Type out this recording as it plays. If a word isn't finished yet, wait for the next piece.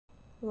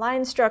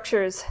Line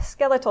structures,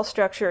 skeletal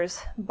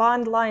structures,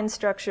 bond line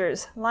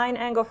structures, line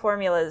angle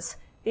formulas.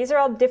 These are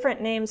all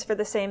different names for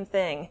the same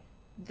thing.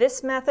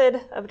 This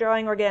method of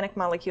drawing organic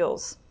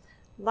molecules.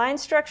 Line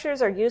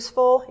structures are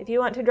useful if you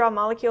want to draw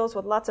molecules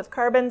with lots of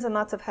carbons and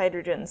lots of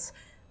hydrogens.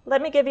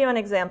 Let me give you an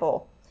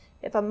example.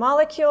 If a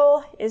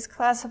molecule is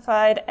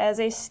classified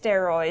as a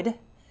steroid,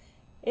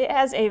 it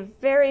has a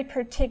very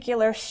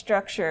particular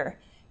structure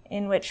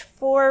in which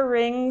 4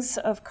 rings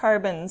of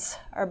carbons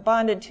are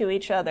bonded to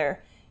each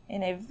other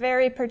in a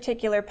very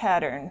particular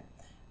pattern.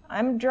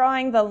 I'm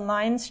drawing the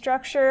line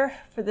structure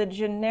for the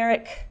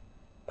generic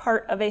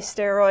part of a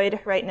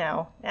steroid right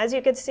now. As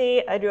you can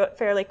see, I drew it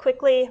fairly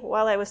quickly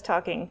while I was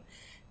talking.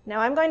 Now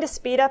I'm going to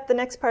speed up the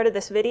next part of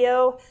this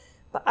video,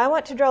 but I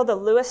want to draw the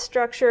Lewis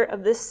structure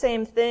of this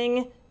same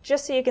thing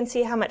just so you can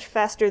see how much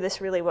faster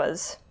this really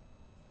was.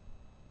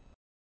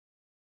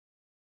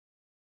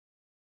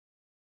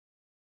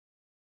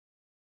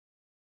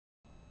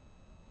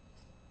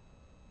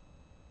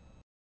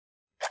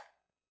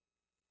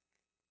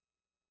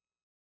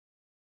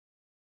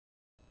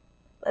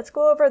 Let's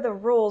go over the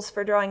rules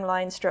for drawing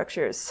line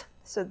structures.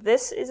 So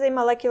this is a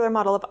molecular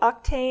model of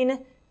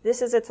octane. This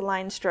is its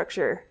line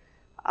structure.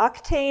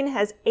 Octane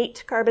has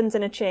 8 carbons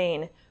in a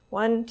chain.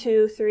 1,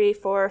 2, 3,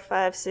 4,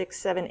 5, 6,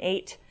 7,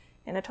 8,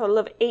 and a total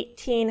of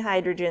 18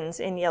 hydrogens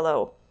in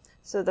yellow.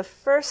 So the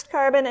first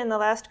carbon and the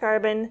last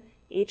carbon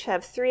each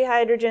have 3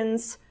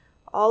 hydrogens.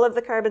 All of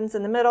the carbons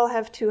in the middle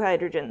have 2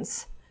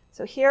 hydrogens.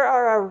 So here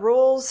are our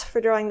rules for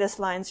drawing this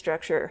line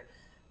structure.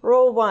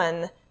 Rule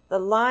 1. The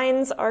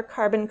lines are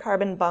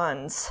carbon-carbon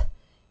bonds.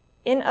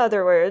 In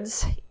other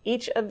words,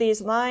 each of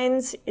these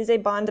lines is a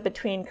bond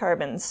between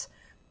carbons.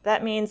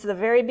 That means the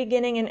very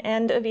beginning and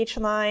end of each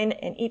line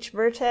and each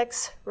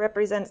vertex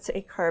represents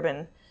a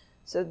carbon.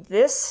 So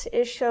this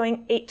is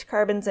showing 8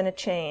 carbons in a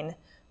chain.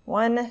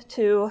 1,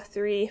 2,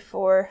 3,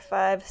 4,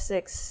 5,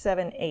 6,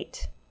 7,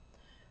 8.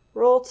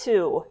 Rule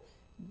 2.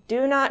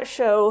 Do not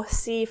show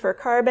C for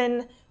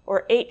carbon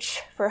or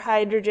H for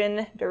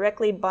hydrogen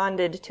directly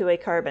bonded to a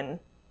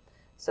carbon.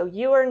 So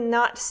you are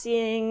not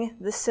seeing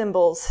the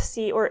symbols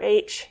C or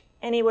H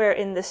anywhere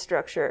in this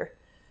structure.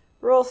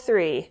 Rule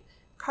 3.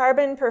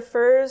 Carbon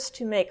prefers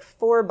to make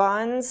 4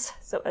 bonds,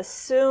 so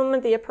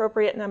assume the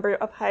appropriate number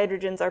of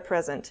hydrogens are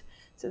present.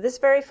 So this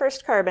very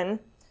first carbon,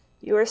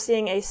 you are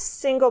seeing a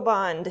single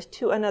bond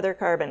to another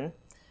carbon.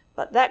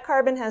 But that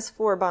carbon has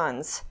 4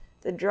 bonds.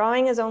 The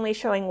drawing is only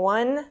showing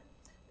 1.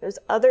 Those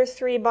other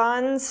 3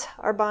 bonds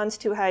are bonds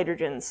to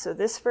hydrogens. So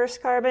this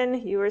first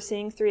carbon, you are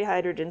seeing 3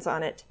 hydrogens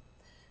on it.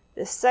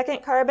 This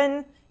second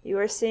carbon, you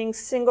are seeing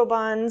single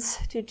bonds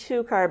to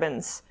 2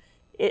 carbons.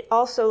 It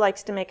also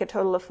likes to make a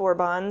total of 4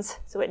 bonds,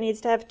 so it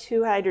needs to have 2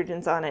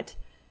 hydrogens on it.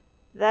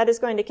 That is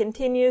going to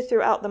continue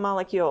throughout the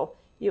molecule.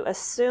 You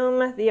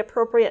assume the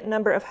appropriate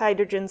number of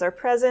hydrogens are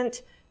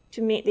present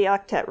to meet the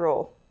octet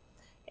rule.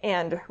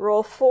 And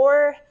rule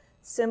 4,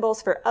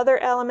 symbols for other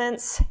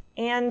elements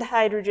and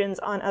hydrogens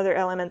on other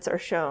elements are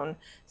shown.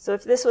 So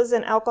if this was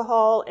an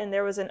alcohol and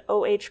there was an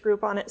OH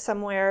group on it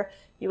somewhere,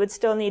 you would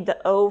still need the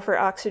O for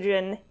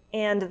oxygen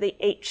and the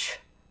H,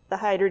 the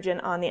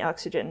hydrogen on the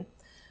oxygen.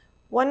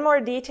 One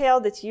more detail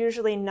that's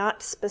usually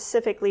not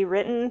specifically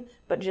written,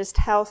 but just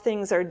how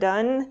things are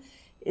done,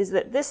 is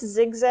that this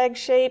zigzag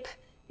shape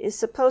is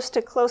supposed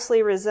to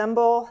closely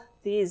resemble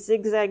the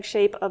zigzag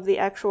shape of the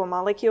actual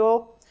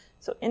molecule.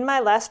 So in my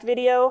last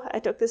video, I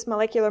took this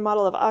molecular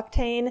model of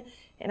octane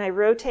and I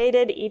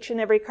rotated each and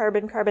every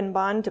carbon-carbon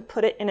bond to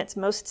put it in its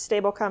most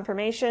stable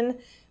conformation.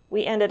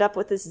 We ended up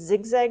with this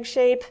zigzag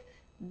shape.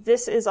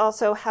 This is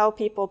also how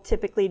people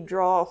typically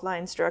draw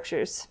line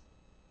structures.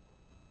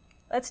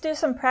 Let's do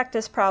some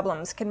practice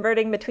problems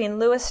converting between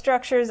Lewis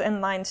structures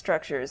and line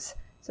structures.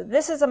 So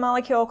this is a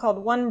molecule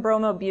called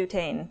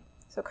 1-bromobutane.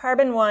 So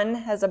carbon 1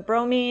 has a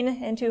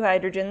bromine and 2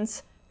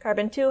 hydrogens.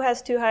 Carbon 2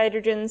 has 2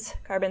 hydrogens.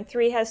 Carbon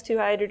 3 has 2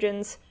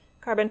 hydrogens.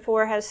 Carbon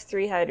 4 has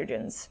 3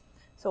 hydrogens.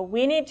 So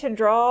we need to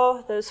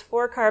draw those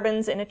 4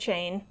 carbons in a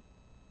chain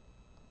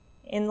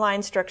in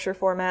line structure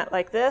format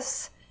like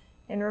this.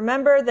 And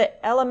remember that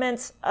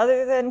elements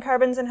other than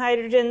carbons and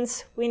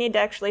hydrogens, we need to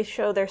actually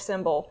show their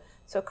symbol.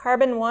 So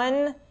carbon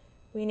 1,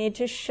 we need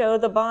to show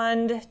the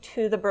bond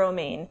to the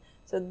bromine.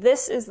 So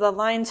this is the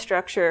line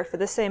structure for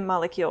the same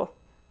molecule.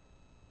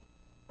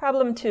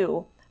 Problem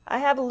 2. I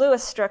have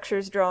Lewis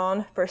structures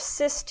drawn for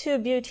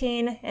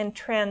cis-2-butene and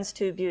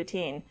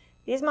trans-2-butene.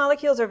 These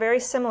molecules are very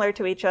similar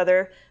to each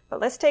other, but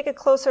let's take a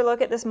closer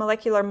look at this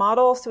molecular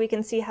model so we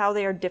can see how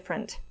they are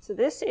different. So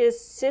this is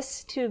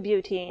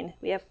cis-2-butene.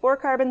 We have 4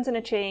 carbons in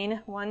a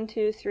chain, 1,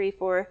 2, 3,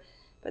 4,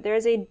 but there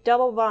is a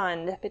double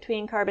bond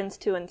between carbons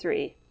 2 and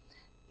 3.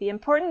 The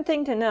important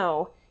thing to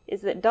know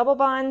is that double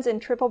bonds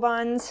and triple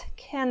bonds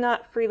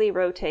cannot freely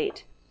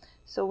rotate.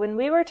 So when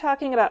we were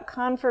talking about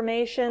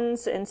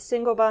conformations and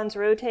single bonds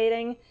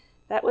rotating,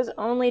 that was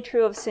only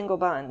true of single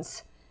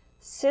bonds.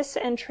 Cis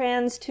and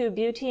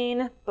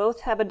trans-2-butene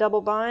both have a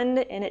double bond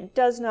and it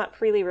does not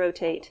freely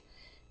rotate.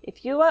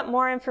 If you want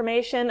more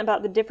information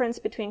about the difference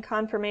between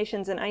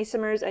conformations and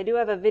isomers, I do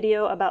have a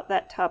video about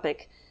that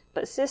topic.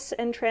 but cis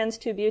and trans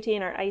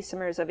 2-butene are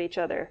isomers of each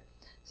other.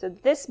 So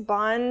this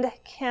bond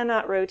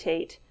cannot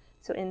rotate.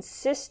 So in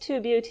cis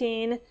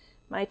 2-butene,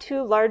 my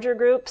two larger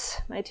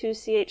groups, my two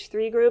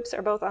CH3 groups,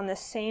 are both on the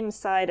same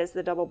side as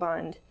the double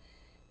bond.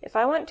 If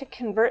I want to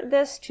convert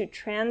this to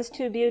trans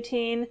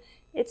 2-butene,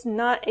 it's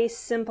not a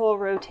simple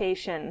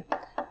rotation.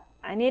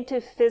 I need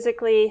to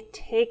physically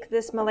take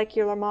this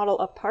molecular model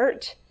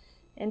apart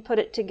and put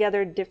it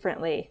together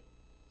differently.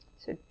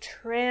 So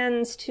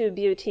trans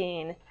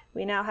 2-butene,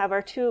 we now have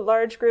our two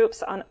large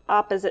groups on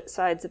opposite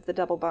sides of the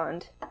double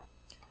bond.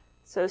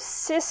 So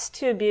cis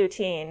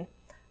 2-butene,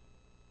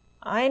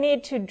 I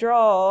need to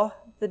draw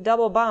the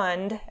double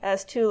bond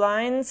as two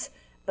lines,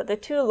 but the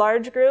two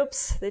large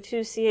groups, the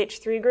two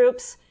CH3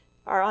 groups,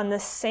 are on the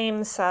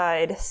same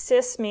side.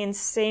 Cis means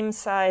same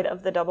side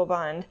of the double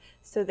bond,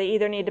 so they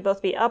either need to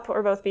both be up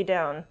or both be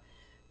down.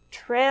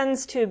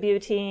 Trans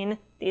 2-butene,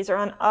 these are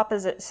on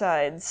opposite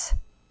sides.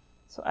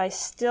 So I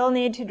still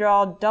need to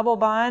draw double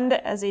bond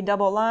as a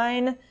double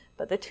line,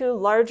 but the two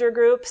larger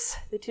groups,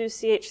 the two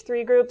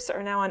CH3 groups,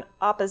 are now on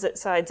opposite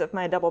sides of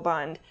my double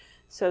bond.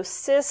 So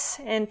cis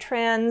and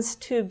trans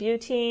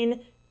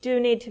 2-butene do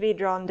need to be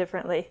drawn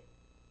differently.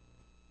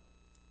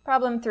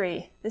 Problem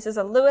 3. This is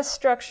a Lewis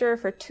structure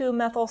for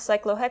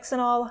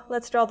 2-methyl-cyclohexanol.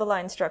 Let's draw the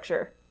line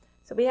structure.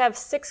 So we have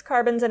 6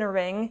 carbons in a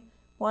ring.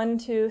 1,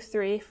 2,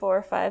 3,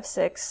 4, 5,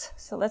 6.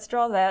 So let's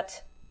draw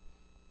that.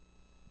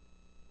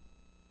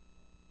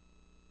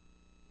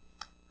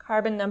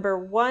 Carbon number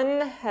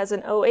 1 has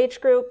an OH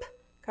group.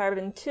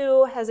 Carbon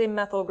 2 has a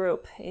methyl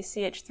group, a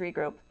CH3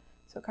 group.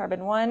 So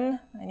carbon 1,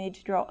 I need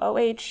to draw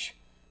OH.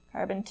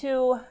 Carbon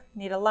 2,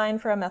 need a line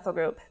for a methyl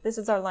group. This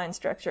is our line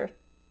structure.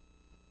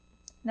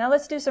 Now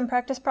let's do some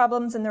practice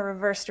problems in the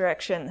reverse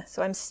direction.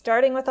 So I'm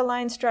starting with a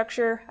line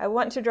structure. I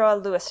want to draw a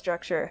Lewis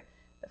structure.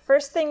 The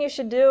first thing you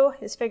should do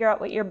is figure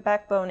out what your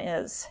backbone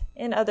is.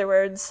 In other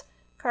words,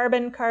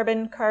 carbon,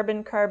 carbon,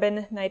 carbon,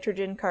 carbon,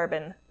 nitrogen,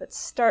 carbon. Let's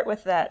start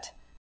with that.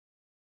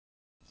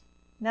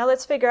 Now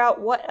let's figure out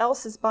what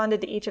else is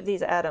bonded to each of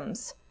these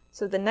atoms.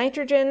 So the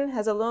nitrogen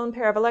has a lone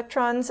pair of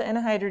electrons and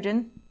a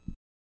hydrogen.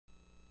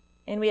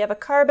 And we have a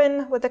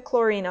carbon with a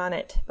chlorine on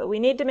it, but we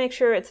need to make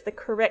sure it's the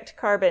correct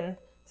carbon.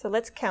 So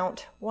let's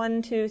count.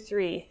 1, 2,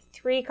 3.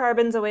 3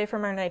 carbons away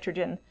from our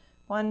nitrogen.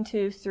 1,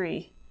 2,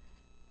 3.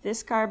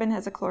 This carbon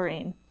has a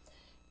chlorine.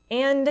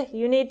 And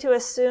you need to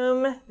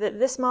assume that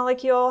this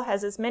molecule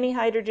has as many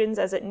hydrogens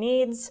as it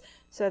needs,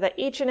 so that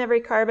each and every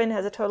carbon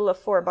has a total of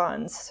 4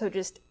 bonds. So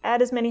just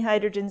add as many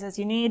hydrogens as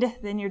you need,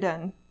 then you're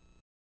done.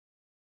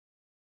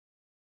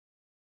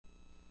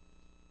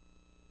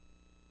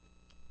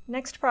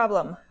 Next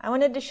problem. I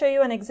wanted to show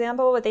you an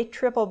example with a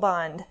triple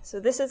bond. So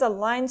this is a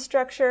line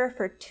structure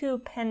for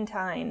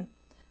 2-pentyne.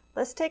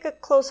 Let's take a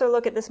closer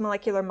look at this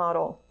molecular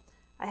model.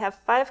 I have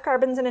 5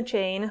 carbons in a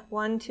chain,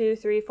 1, 2,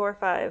 3, 4,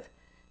 5.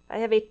 I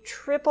have a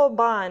triple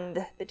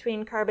bond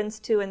between carbons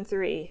 2 and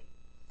 3.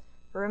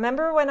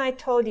 Remember when I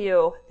told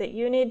you that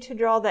you need to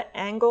draw the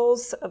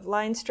angles of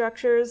line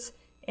structures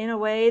in a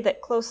way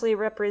that closely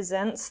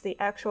represents the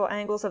actual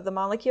angles of the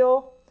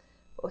molecule?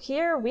 Well,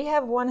 here we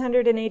have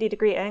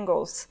 180-degree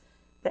angles.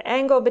 The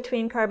angle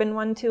between carbon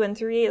 1, 2, and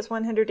 3 is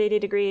 180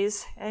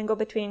 degrees. Angle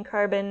between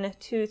carbon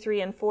 2,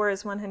 3, and 4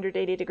 is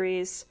 180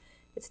 degrees.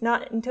 It's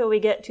not until we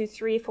get to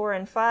 3, 4,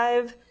 and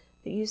 5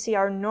 that you see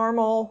our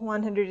normal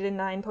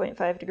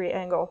 109.5 degree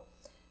angle.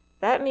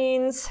 That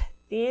means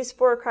these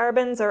 4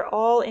 carbons are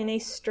all in a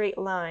straight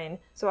line.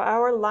 So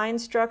our line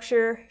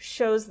structure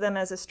shows them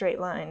as a straight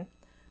line.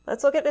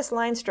 Let's look at this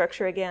line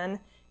structure again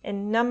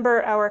and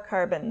number our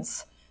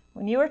carbons.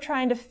 When you are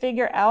trying to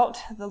figure out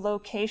the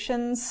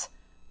locations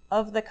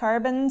of the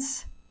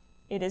carbons,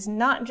 it is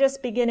not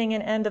just beginning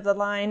and end of the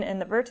line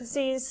and the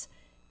vertices,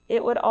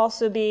 it would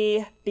also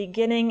be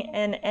beginning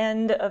and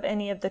end of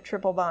any of the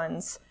triple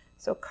bonds.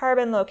 So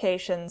carbon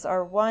locations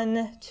are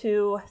 1,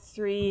 2,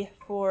 3,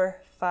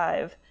 4,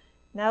 5.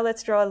 Now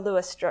let's draw a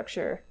Lewis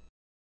structure.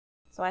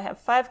 So I have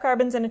 5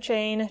 carbons in a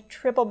chain,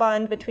 triple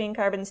bond between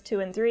carbons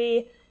 2 and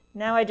 3.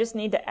 Now I just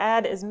need to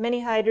add as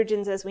many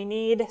hydrogens as we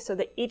need so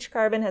that each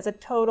carbon has a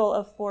total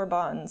of 4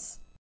 bonds.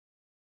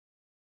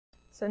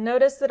 So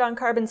notice that on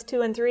carbons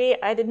 2 and 3,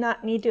 I did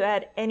not need to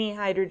add any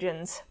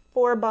hydrogens.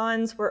 4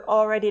 bonds were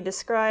already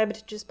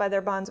described just by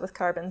their bonds with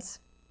carbons.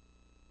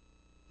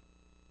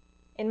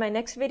 In my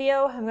next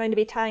video, I'm going to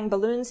be tying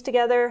balloons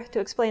together to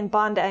explain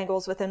bond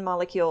angles within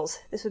molecules.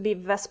 This would be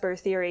VSEPR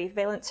theory,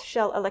 valence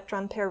shell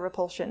electron pair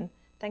repulsion.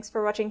 Thanks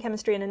for watching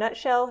Chemistry in a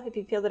Nutshell. If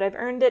you feel that I've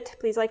earned it,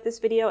 please like this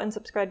video and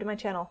subscribe to my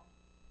channel.